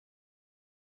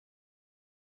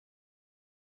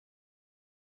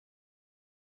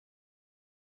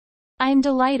I'm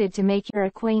delighted to make your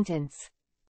acquaintance.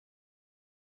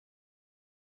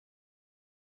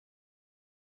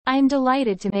 I'm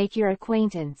delighted to make your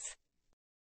acquaintance.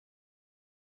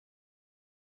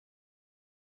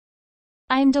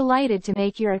 I'm delighted to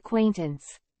make your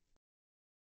acquaintance.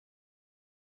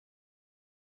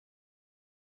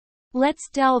 Let's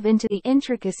delve into the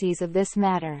intricacies of this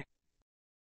matter.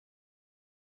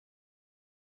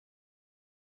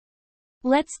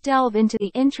 Let's delve into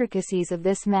the intricacies of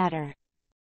this matter.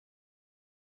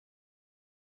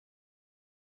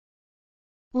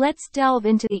 Let's delve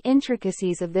into the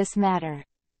intricacies of this matter.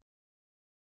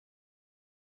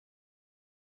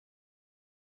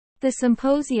 The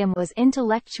symposium was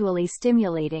intellectually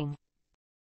stimulating.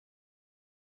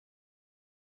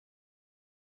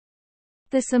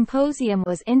 The symposium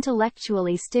was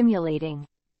intellectually stimulating.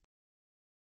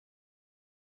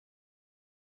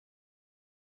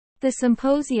 The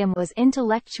symposium was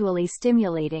intellectually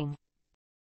stimulating.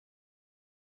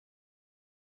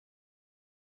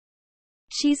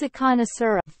 She's a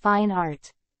connoisseur of fine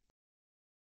art.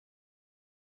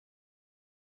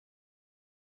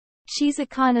 She's a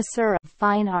connoisseur of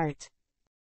fine art.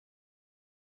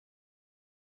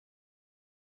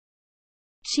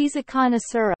 She's a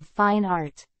connoisseur of fine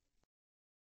art.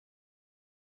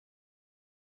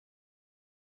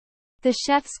 The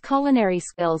chef's culinary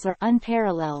skills are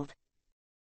unparalleled.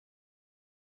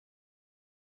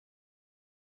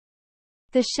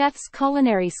 The chef's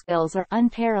culinary skills are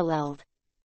unparalleled.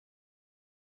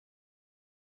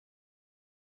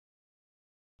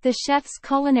 The chef's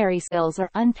culinary skills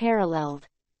are unparalleled.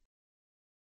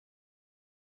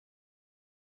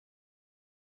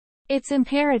 It's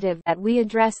imperative that we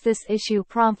address this issue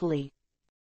promptly.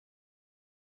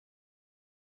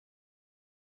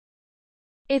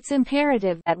 It's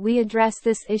imperative that we address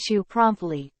this issue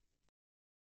promptly.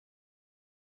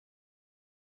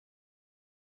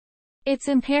 It's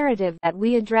imperative that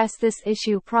we address this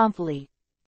issue promptly.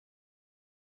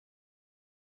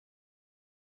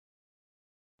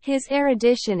 His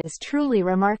erudition is truly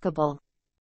remarkable.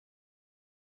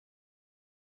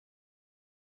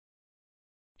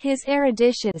 His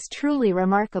erudition is truly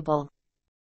remarkable.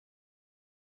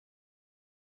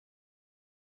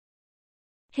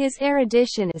 His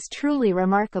erudition is truly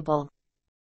remarkable.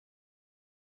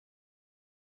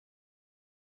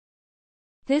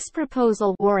 This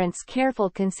proposal warrants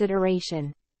careful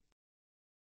consideration.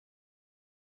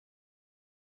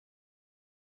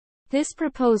 This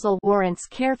proposal warrants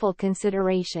careful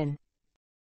consideration.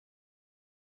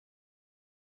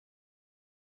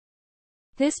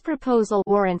 This proposal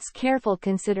warrants careful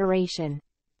consideration.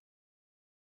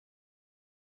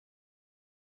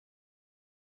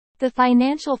 The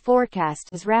financial forecast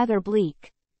is rather bleak.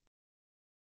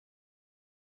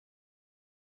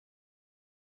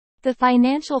 The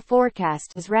financial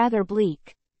forecast is rather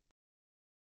bleak.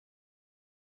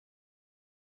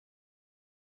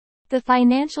 The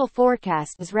financial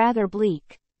forecast is rather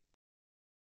bleak.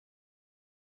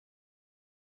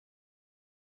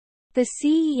 The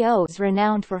CEO is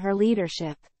renowned for her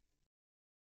leadership.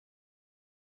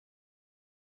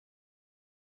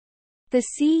 The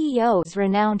CEO is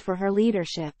renowned for her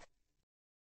leadership.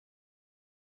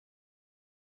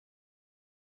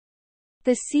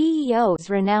 The CEO is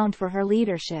renowned for her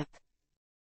leadership.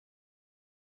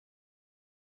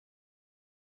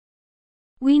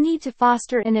 We need to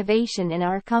foster innovation in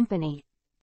our company.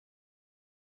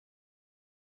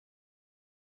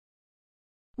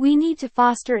 We need to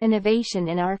foster innovation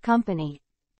in our company.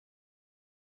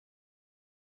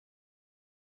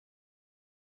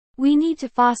 We need to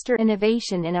foster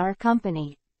innovation in our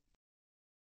company.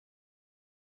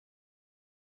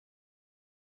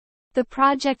 The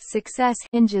project's success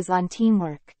hinges on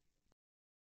teamwork.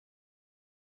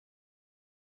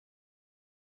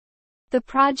 The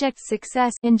project's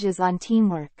success hinges on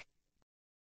teamwork.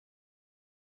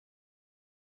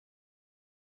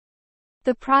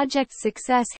 The project's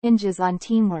success hinges on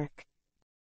teamwork.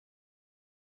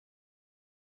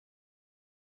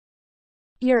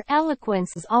 Your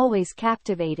eloquence is always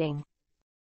captivating.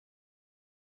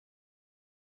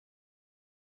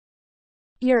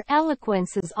 Your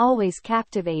eloquence is always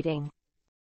captivating.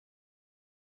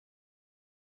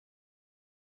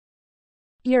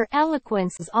 Your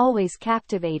eloquence is always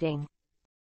captivating.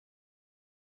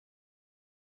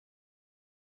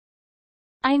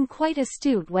 I'm quite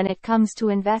astute when it comes to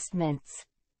investments.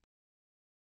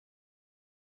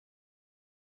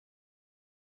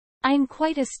 I'm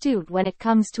quite astute when it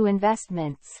comes to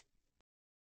investments.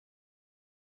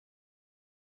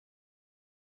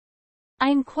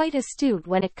 I'm quite astute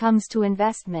when it comes to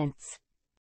investments.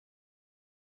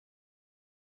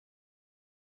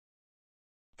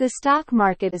 The stock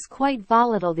market is quite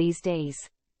volatile these days.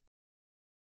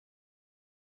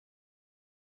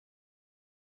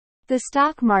 The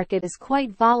stock market is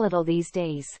quite volatile these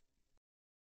days.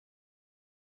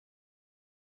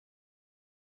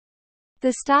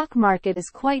 The stock market is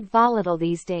quite volatile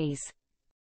these days.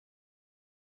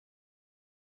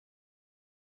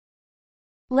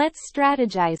 Let's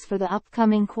strategize for the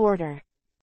upcoming quarter.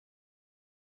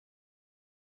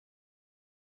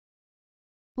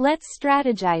 Let's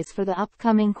strategize for the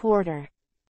upcoming quarter.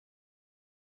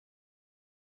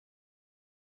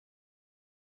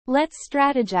 Let's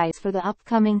strategize for the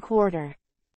upcoming quarter.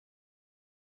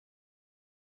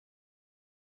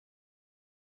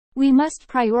 We must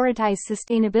prioritize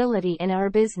sustainability in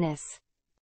our business.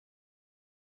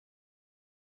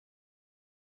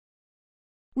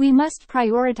 We must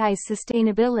prioritize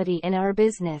sustainability in our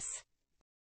business.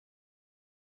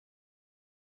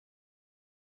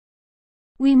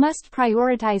 We must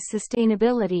prioritize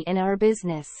sustainability in our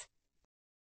business.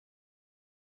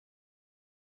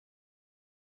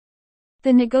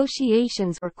 The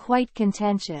negotiations were quite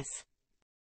contentious.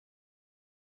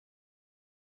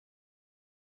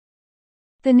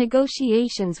 The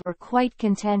negotiations were quite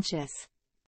contentious.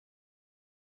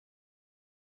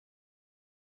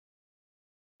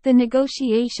 The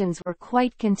negotiations were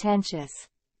quite contentious.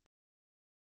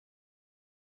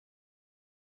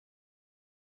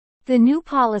 The new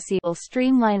policy will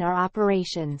streamline our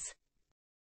operations.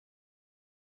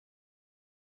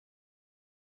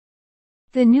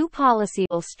 The new policy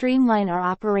will streamline our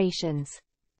operations.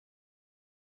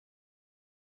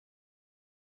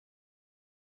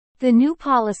 The new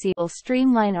policy will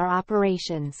streamline our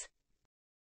operations.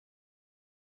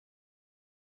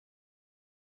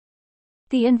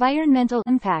 The environmental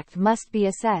impact must be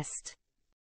assessed.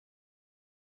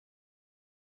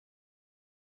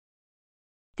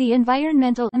 The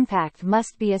environmental impact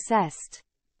must be assessed.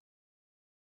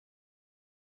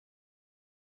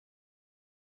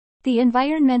 The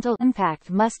environmental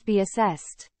impact must be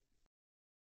assessed.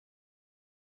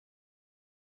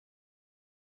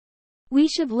 We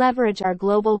should leverage our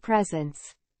global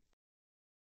presence.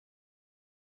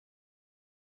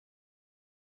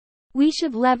 We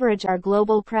should leverage our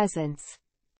global presence.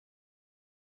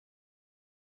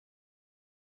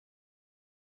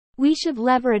 We should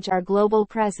leverage our global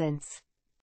presence.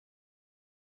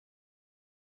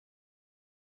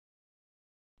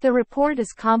 The report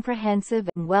is comprehensive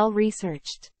and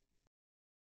well-researched.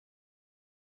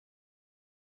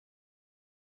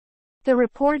 The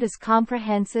report is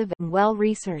comprehensive and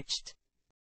well-researched.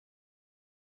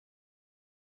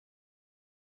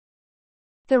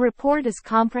 The report is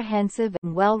comprehensive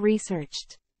and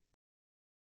well-researched.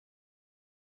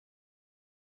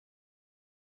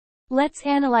 Let's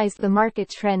analyze the market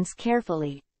trends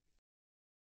carefully.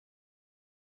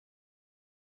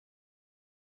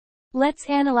 Let's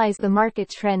analyze the market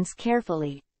trends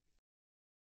carefully.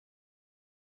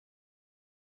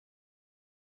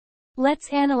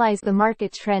 Let's analyze the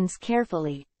market trends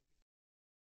carefully.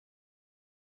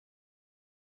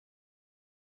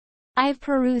 I've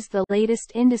perused the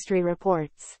latest industry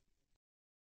reports.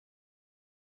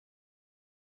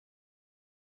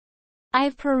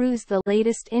 I've perused the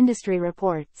latest industry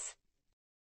reports.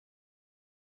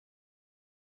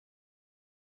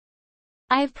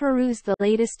 I've perused the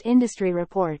latest industry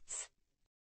reports.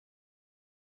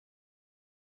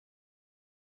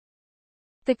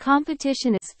 The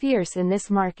competition is fierce in this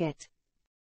market.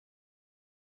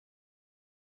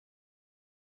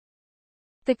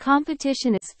 The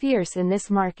competition is fierce in this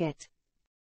market.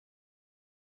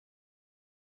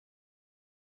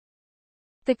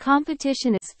 The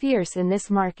competition is fierce in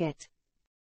this market.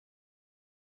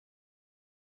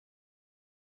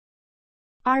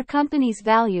 Our company's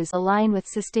values align with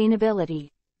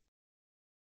sustainability.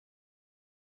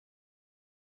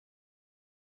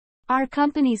 Our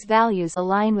company's values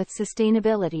align with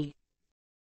sustainability.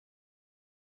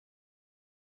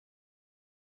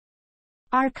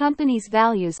 Our company's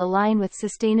values align with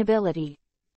sustainability.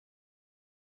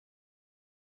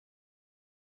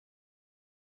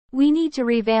 We need to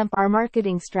revamp our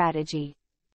marketing strategy.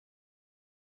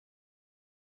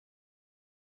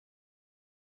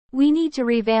 We need to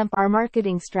revamp our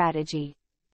marketing strategy.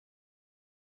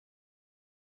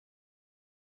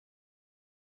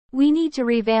 We need to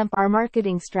revamp our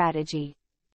marketing strategy.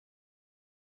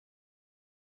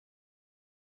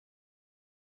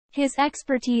 His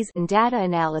expertise in data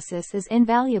analysis is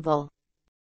invaluable.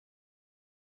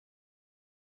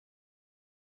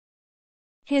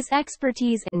 His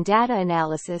expertise in data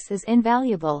analysis is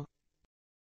invaluable.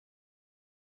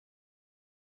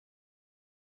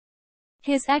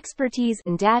 His expertise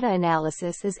in data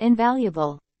analysis is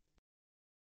invaluable.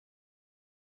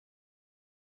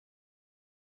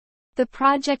 The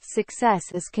project's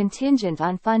success is contingent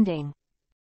on funding.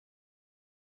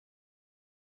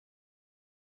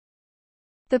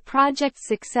 The project's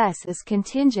success is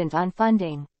contingent on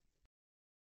funding.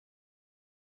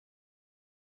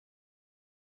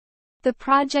 The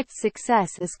project's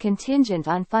success is contingent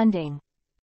on funding.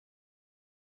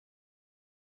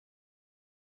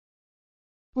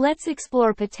 Let's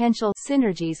explore potential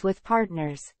synergies with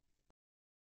partners.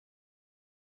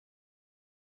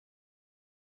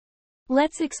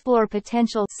 Let's explore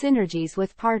potential synergies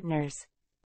with partners.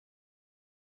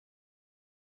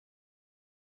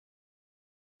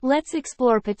 Let's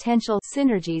explore potential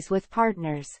synergies with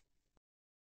partners.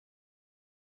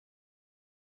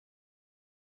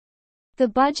 The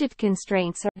budget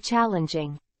constraints are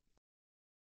challenging.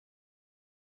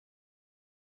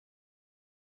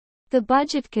 The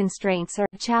budget constraints are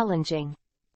challenging.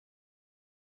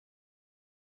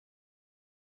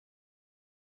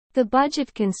 The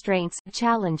budget constraints are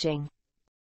challenging.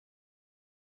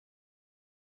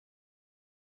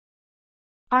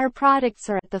 Our products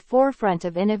are at the forefront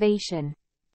of innovation.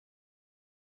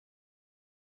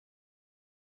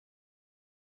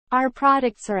 Our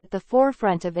products are at the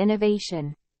forefront of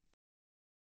innovation.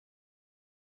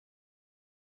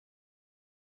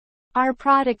 Our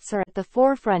products are at the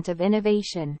forefront of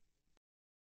innovation.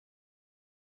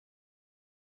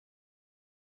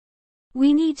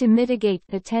 We need to mitigate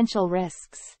potential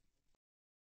risks.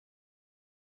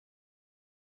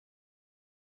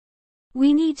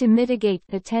 We need to mitigate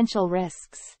potential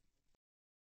risks.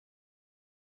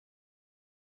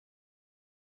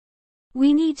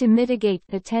 We need to mitigate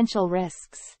potential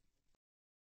risks.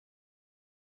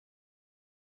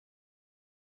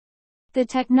 The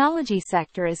technology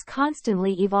sector is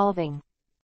constantly evolving.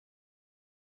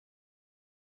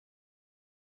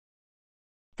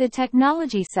 The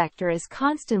technology sector is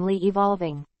constantly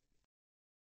evolving.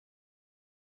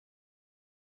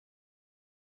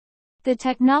 The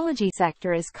technology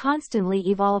sector is constantly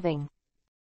evolving.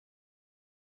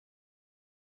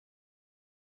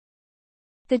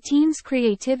 The team's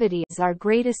creativity is our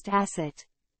greatest asset.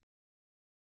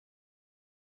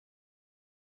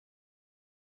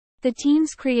 The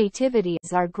team's creativity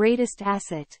is our greatest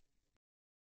asset.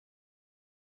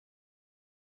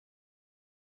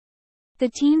 The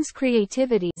team's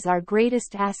creativity is our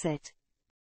greatest asset.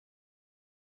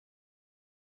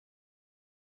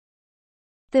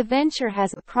 The venture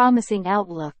has a promising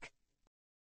outlook.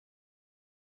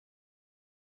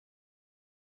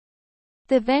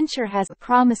 The venture has a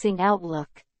promising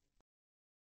outlook.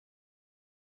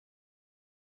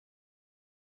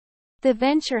 The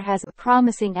venture has a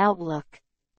promising outlook.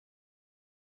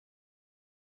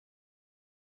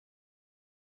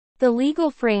 The legal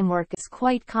framework is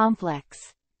quite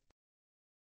complex.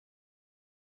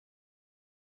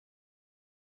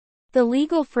 The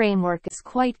legal framework is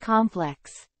quite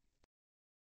complex.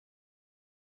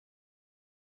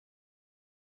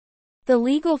 The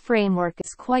legal framework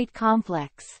is quite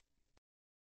complex.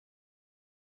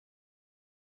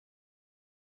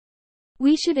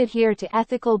 We should adhere to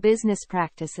ethical business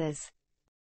practices.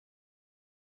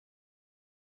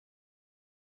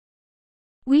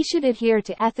 We should adhere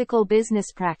to ethical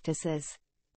business practices.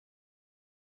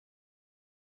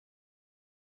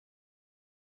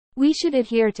 We should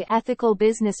adhere to ethical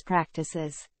business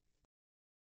practices.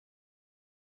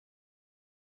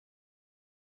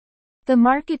 The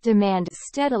market demand is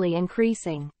steadily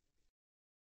increasing.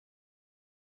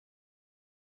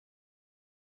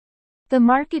 The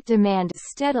market demand is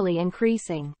steadily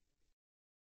increasing.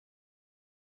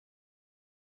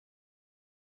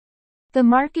 The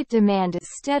market demand is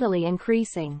steadily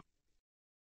increasing.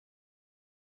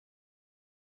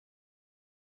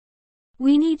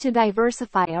 We need to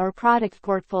diversify our product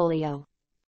portfolio.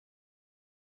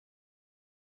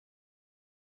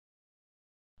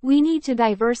 We need to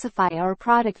diversify our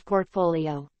product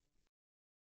portfolio.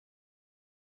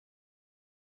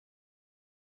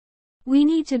 We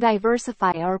need to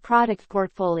diversify our product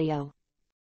portfolio.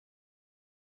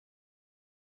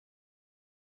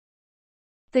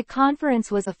 The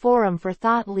conference was a forum for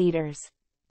thought leaders.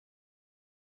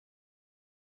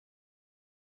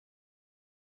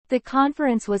 The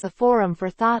conference was a forum for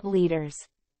thought leaders.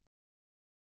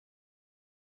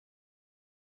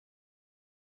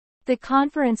 The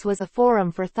conference was a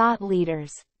forum for thought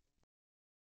leaders.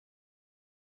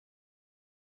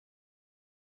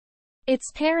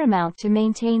 It's paramount to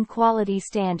maintain quality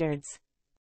standards.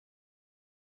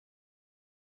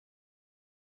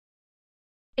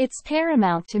 It's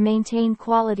paramount to maintain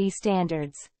quality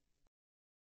standards.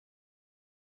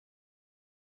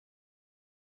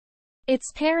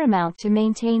 It's paramount to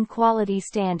maintain quality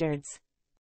standards.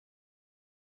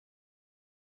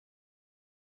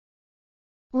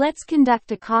 Let's conduct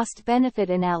a cost-benefit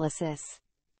analysis.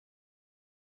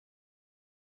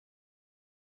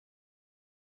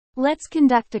 Let's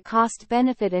conduct a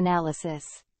cost-benefit analysis.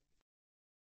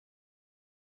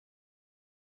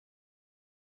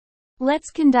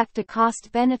 Let's conduct a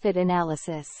cost-benefit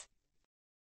analysis.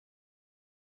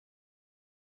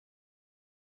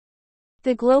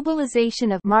 The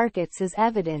globalization of markets is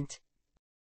evident.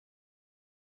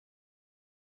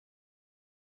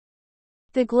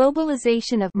 The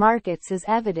globalization of markets is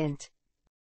evident.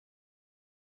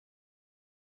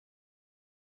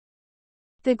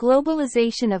 The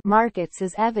globalization of markets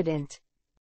is evident.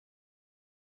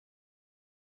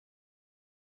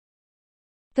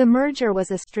 The merger was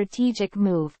a strategic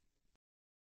move.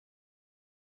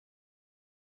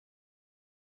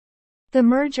 The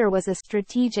merger was a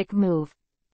strategic move.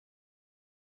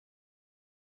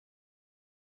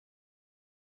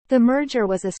 The merger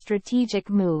was a strategic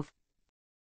move.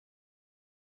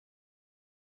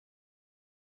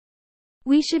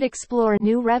 We should explore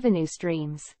new revenue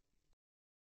streams.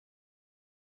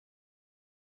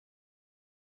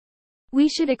 We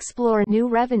should explore new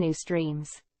revenue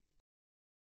streams.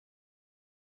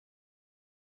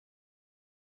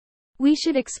 We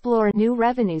should explore new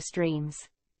revenue streams.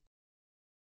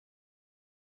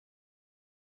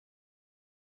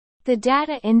 The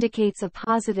data indicates a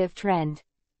positive trend.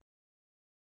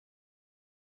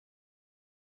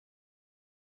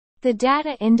 The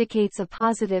data indicates a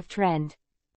positive trend.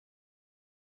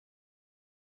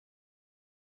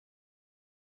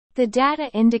 The data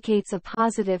indicates a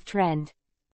positive trend.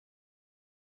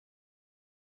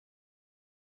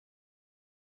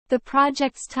 The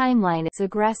project's timeline is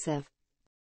aggressive.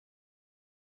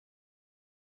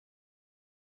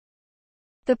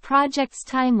 The project's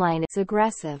timeline is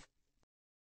aggressive.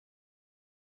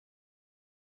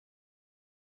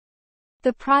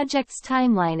 The project's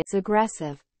timeline is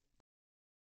aggressive.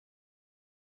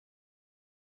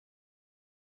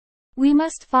 We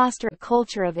must foster a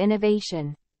culture of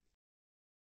innovation.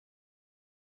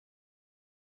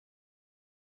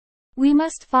 We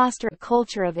must foster a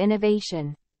culture of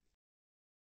innovation.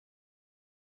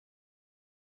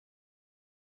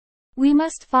 We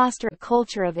must foster a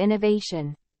culture of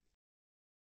innovation.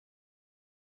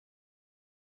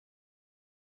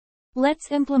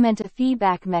 Let's implement a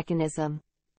feedback mechanism.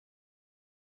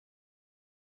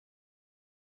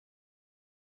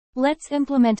 Let's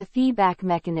implement a feedback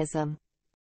mechanism.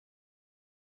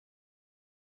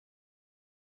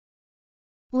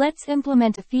 Let's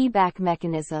implement a feedback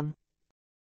mechanism.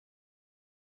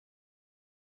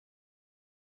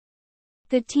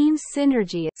 The team's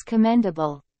synergy is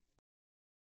commendable.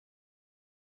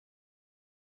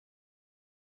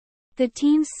 The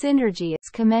team's synergy is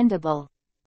commendable.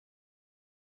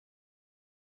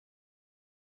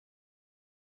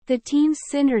 The team's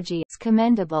synergy is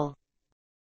commendable.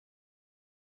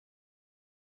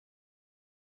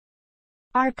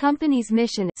 Our company's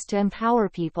mission is to empower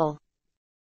people.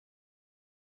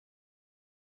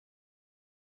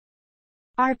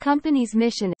 Our company's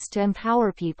mission is to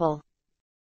empower people.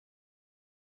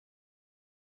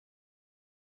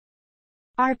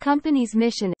 Our company's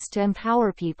mission is to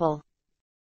empower people.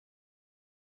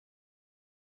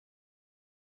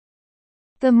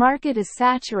 The market is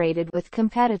saturated with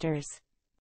competitors.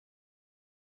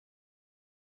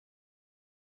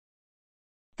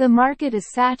 The market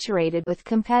is saturated with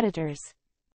competitors.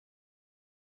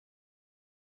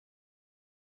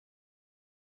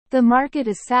 The market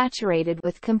is saturated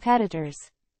with competitors.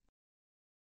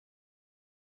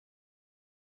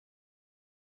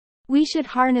 We should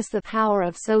harness the power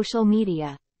of social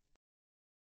media.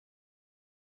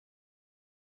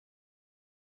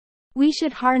 We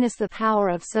should harness the power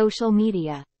of social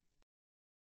media.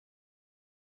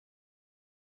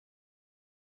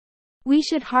 We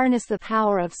should harness the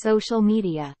power of social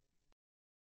media.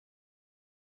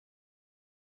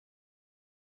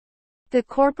 The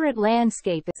corporate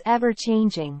landscape is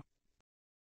ever-changing.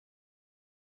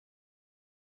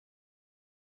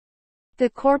 The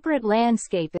corporate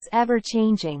landscape is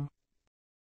ever-changing.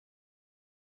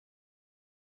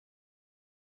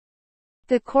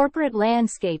 The corporate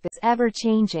landscape is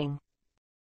ever-changing.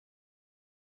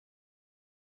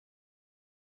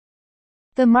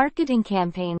 The marketing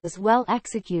campaign was well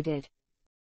executed.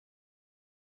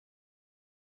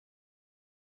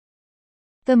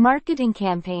 The marketing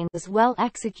campaign was well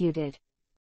executed.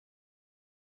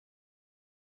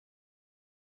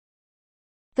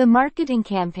 The marketing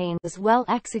campaign was well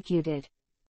executed.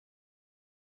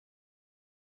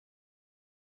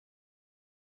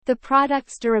 The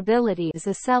product's durability is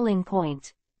a selling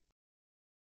point.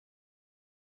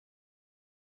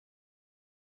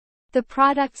 The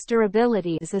product's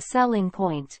durability is a selling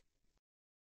point.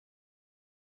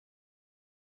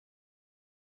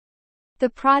 The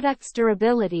product's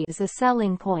durability is a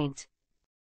selling point.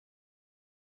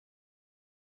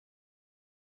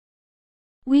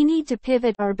 We need to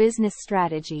pivot our business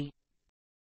strategy.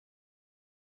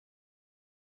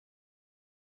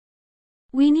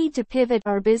 We need to pivot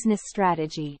our business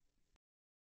strategy.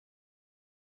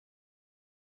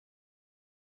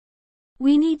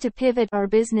 We need to pivot our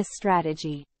business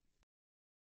strategy.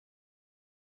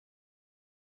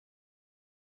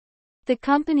 The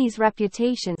company's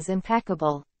reputation is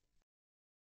impeccable.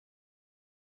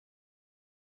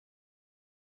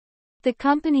 The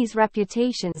company's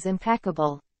reputation is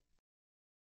impeccable.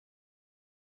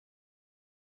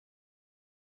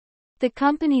 The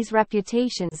company's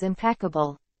reputation is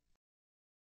impeccable.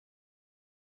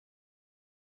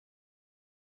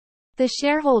 The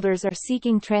shareholders are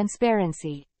seeking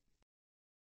transparency.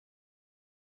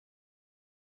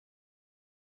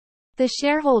 The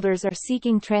shareholders are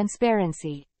seeking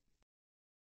transparency.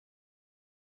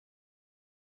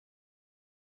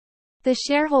 The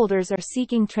shareholders are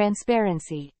seeking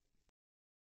transparency.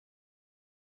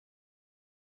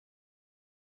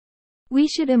 We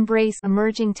should embrace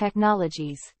emerging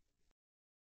technologies.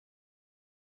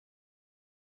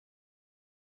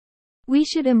 We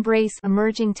should embrace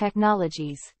emerging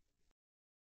technologies.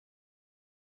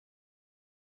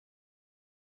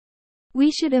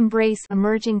 We should embrace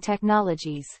emerging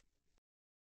technologies.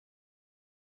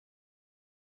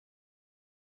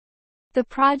 The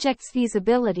project's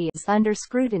feasibility is under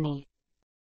scrutiny.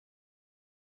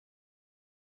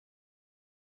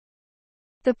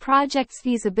 The project's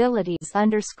feasibility is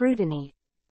under scrutiny.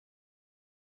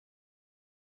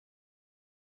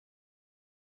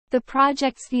 The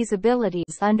project's feasibility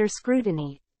is under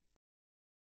scrutiny.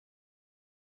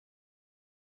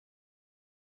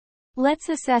 Let's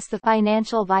assess the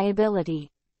financial viability.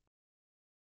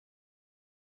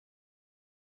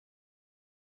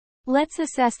 Let's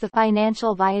assess the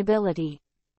financial viability.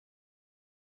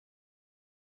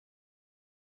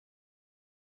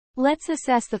 Let's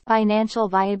assess the financial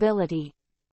viability.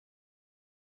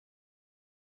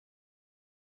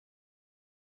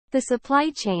 The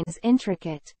supply chain is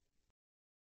intricate.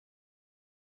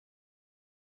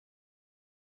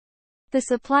 The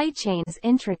supply chain is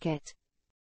intricate.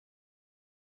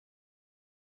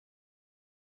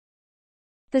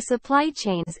 The supply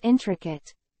chain is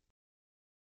intricate.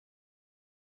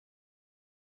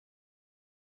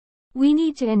 We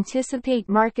need to anticipate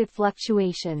market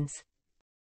fluctuations.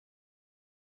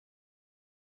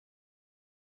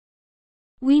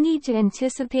 We need to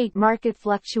anticipate market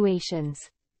fluctuations.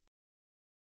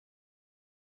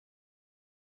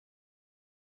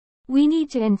 We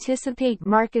need to anticipate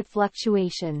market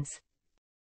fluctuations.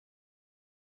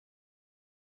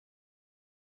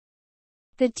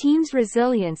 The team's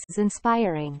resilience is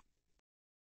inspiring.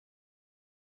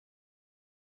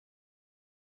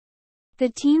 The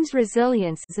team's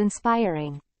resilience is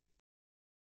inspiring.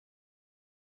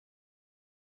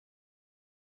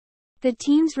 The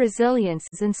team's resilience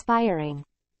is inspiring.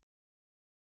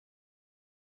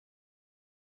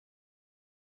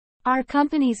 Our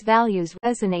company's values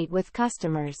resonate with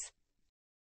customers.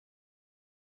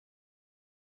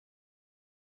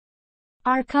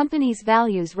 Our company's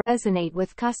values resonate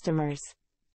with customers.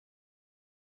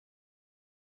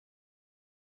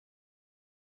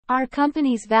 Our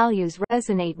company's values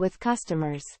resonate with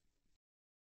customers.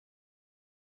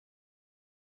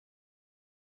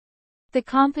 The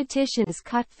competition is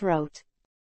cutthroat.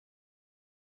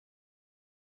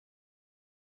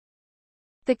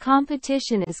 The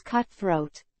competition is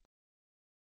cutthroat.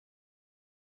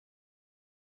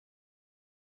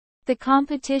 The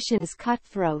competition is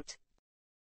cutthroat.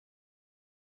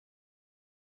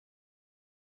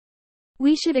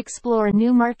 We should explore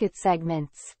new market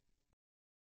segments.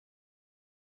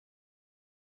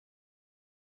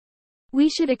 We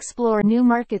should explore new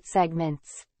market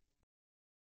segments.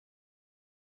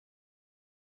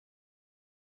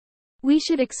 We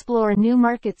should explore new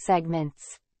market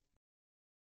segments.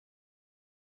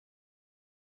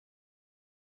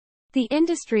 The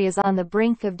industry is on the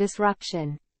brink of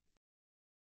disruption.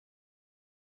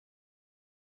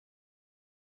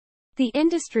 The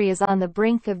industry is on the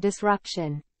brink of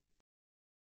disruption.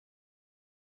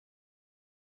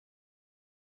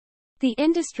 The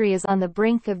industry is on the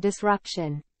brink of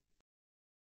disruption.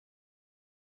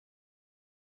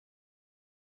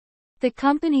 The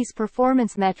company's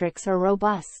performance metrics are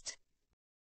robust.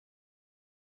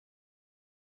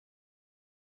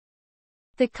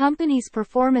 The company's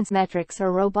performance metrics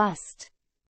are robust.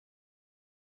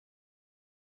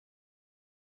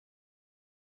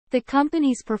 The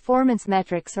company's performance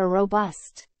metrics are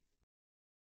robust.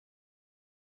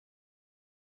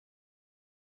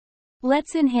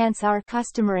 Let's enhance our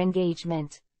customer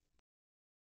engagement.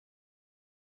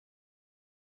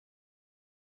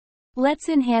 Let's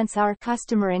enhance our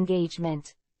customer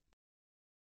engagement.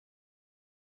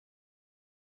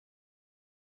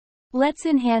 Let's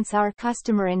enhance our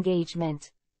customer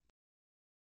engagement.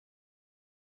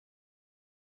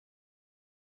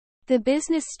 The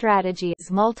business strategy is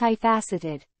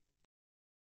multifaceted.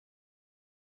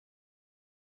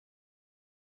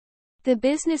 The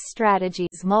business strategy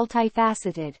is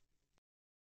multifaceted.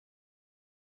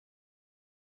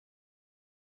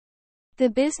 The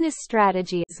business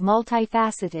strategy is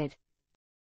multifaceted.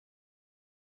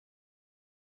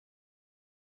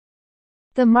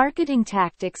 The marketing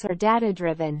tactics are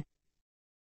data-driven.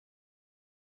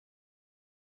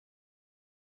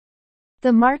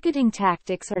 The marketing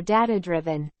tactics are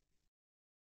data-driven.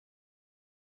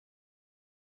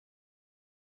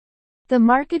 The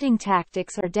marketing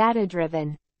tactics are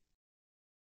data-driven.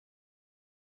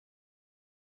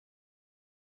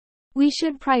 We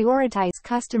should prioritize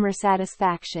customer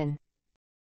satisfaction.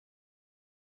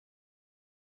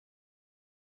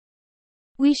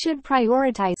 We should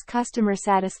prioritize customer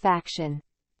satisfaction.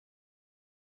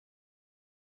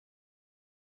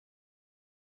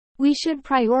 We should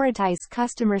prioritize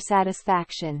customer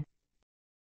satisfaction.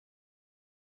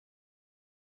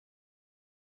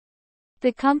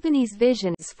 The company's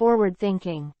vision is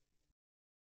forward-thinking.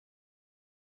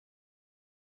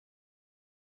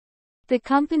 The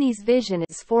company's vision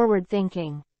is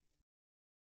forward-thinking.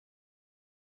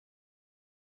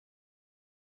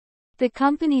 The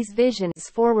company's vision is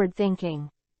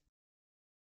forward-thinking.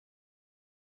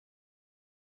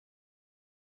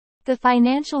 The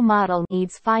financial model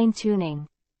needs fine-tuning.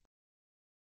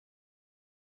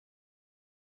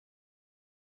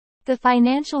 The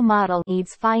financial model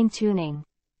needs fine-tuning.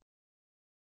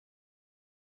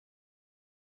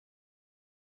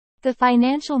 The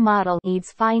financial model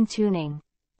needs fine-tuning.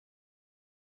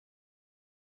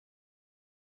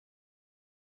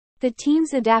 The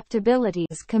team's adaptability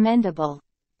is commendable.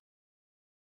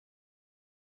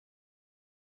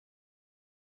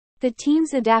 The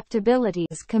team's adaptability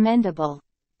is commendable.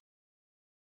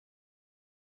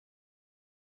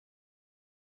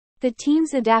 The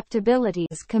team's adaptability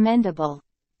is commendable.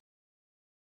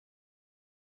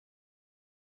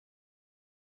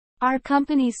 Our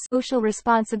company's social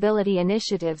responsibility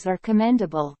initiatives are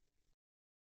commendable.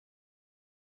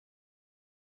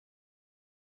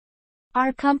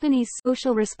 Our company's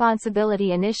social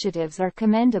responsibility initiatives are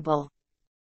commendable.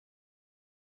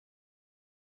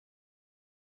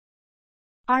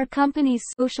 Our company's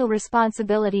social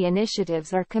responsibility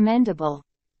initiatives are commendable.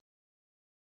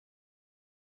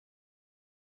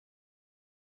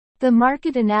 The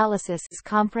market analysis is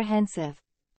comprehensive.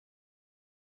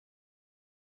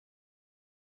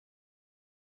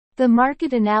 The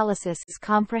market analysis is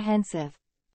comprehensive.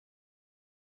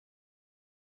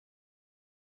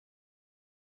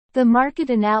 The market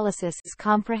analysis is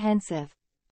comprehensive.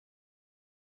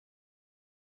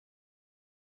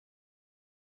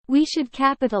 We should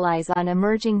capitalize on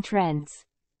emerging trends.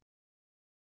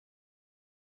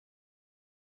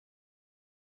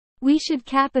 We should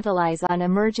capitalize on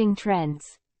emerging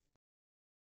trends.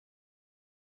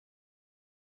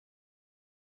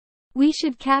 We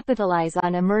should capitalize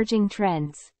on emerging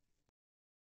trends.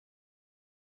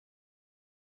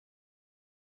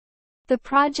 The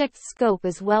project's scope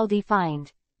is well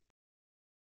defined.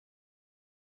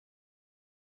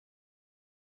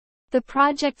 The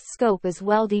project's scope is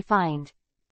well defined.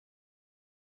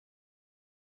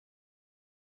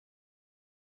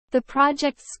 The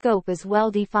project's scope is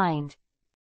well defined.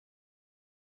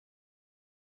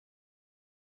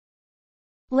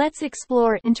 Let's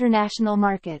explore international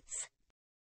markets.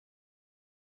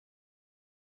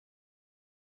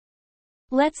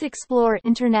 Let's explore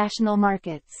international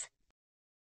markets.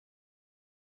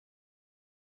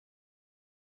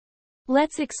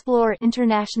 Let's explore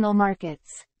international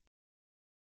markets.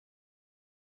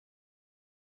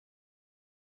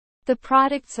 The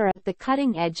products are at the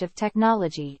cutting edge of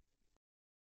technology.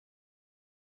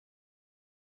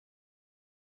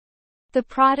 The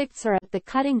products are at the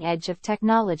cutting edge of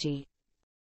technology.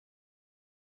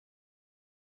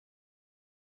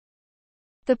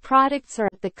 The products are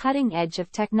at the cutting edge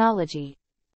of technology.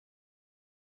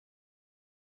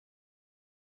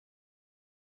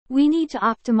 We need to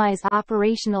optimize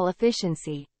operational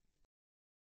efficiency.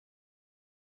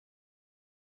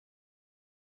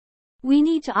 We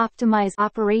need to optimize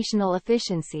operational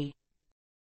efficiency.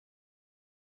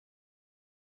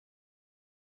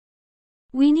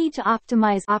 We need to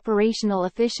optimize operational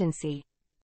efficiency.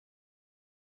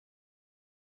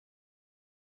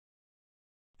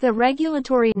 The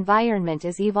regulatory environment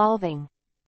is evolving.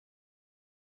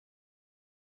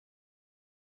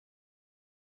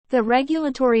 The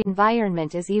regulatory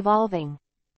environment is evolving.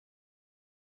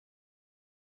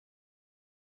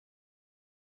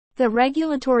 The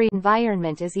regulatory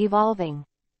environment is evolving.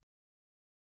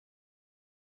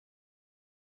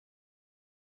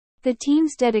 The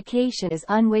team's dedication is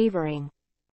unwavering.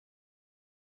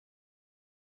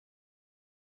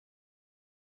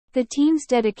 The team's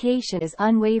dedication is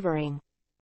unwavering.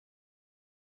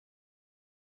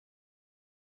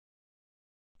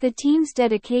 The team's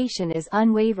dedication is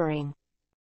unwavering.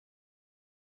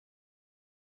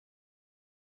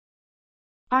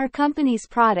 Our company's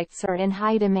products are in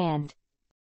high demand.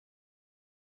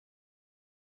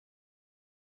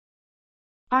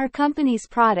 Our company's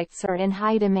products are in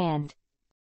high demand.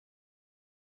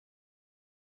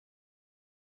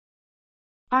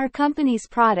 Our company's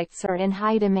products are in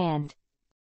high demand.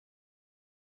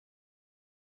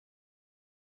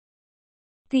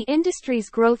 The industry's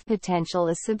growth potential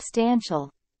is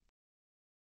substantial.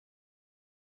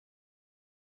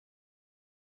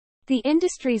 The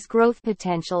industry's growth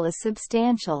potential is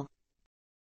substantial.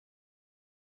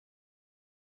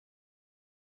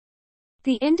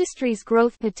 The industry's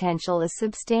growth potential is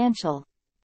substantial.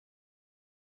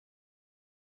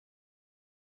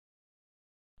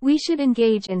 We should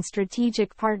engage in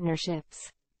strategic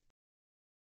partnerships.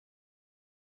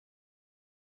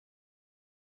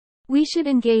 We should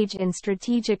engage in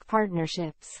strategic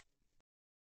partnerships.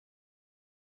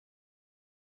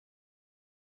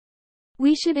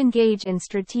 We should engage in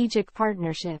strategic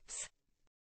partnerships.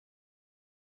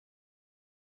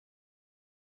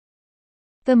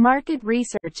 The market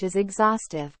research is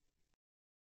exhaustive.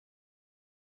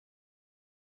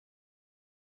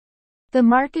 The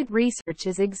market research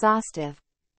is exhaustive.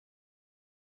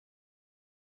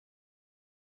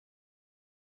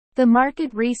 The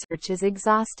market research is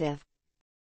exhaustive.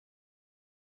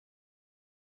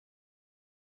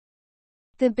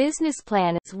 The business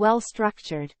plan is well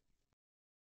structured.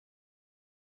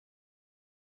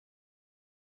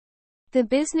 The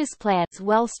business plan is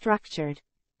well structured.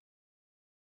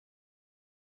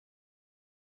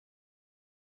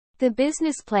 The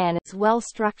business plan is well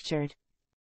structured.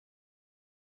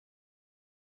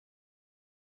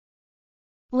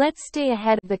 Let's stay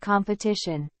ahead of the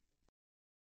competition.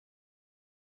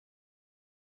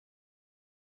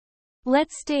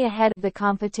 Let's stay ahead of the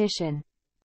competition.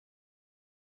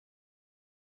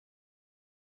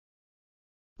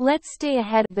 Let's stay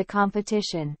ahead of the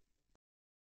competition.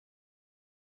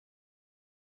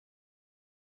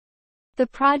 The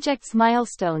project's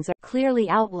milestones are clearly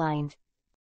outlined.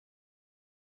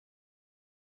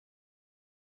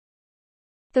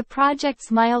 The project's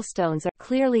milestones are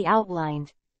clearly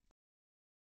outlined.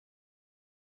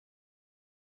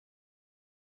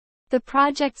 The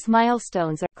project's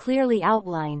milestones are clearly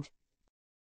outlined.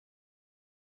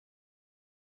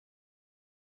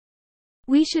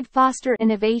 We should foster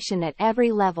innovation at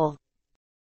every level.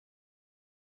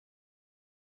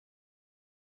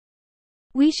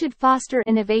 We should foster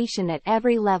innovation at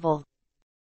every level.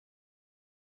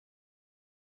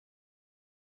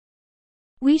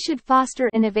 We should foster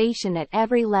innovation at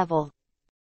every level.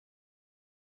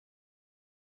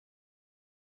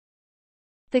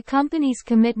 The company's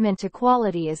commitment to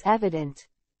quality is evident.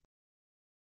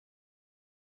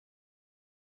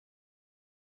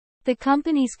 The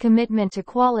company's commitment to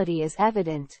quality is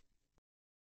evident.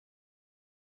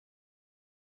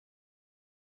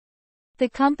 The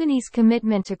company's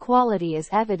commitment to quality is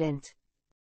evident.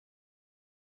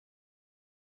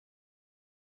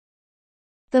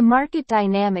 The market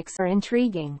dynamics are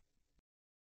intriguing.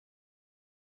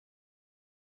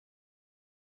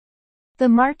 The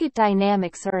market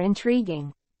dynamics are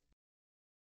intriguing.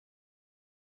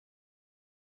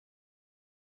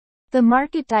 The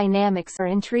market dynamics are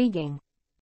intriguing.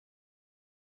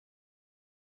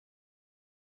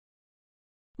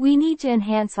 We need to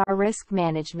enhance our risk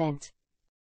management.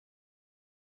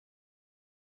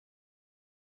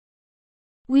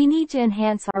 We need to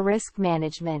enhance our risk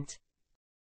management.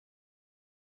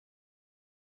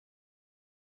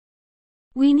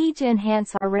 We need to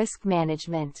enhance our risk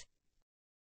management.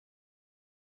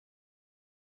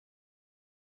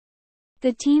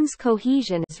 The team's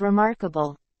cohesion is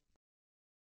remarkable.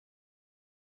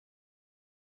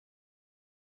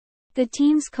 The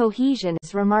team's cohesion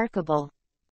is remarkable.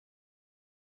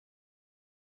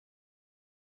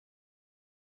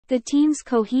 The team's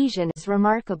cohesion is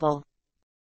remarkable.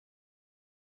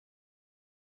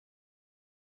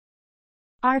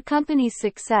 Our company's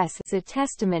success is a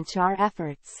testament to our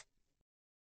efforts.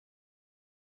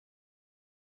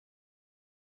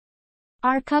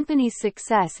 Our company's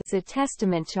success is a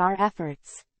testament to our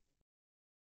efforts.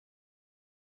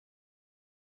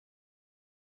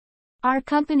 Our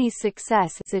company's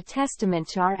success is a testament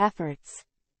to our efforts.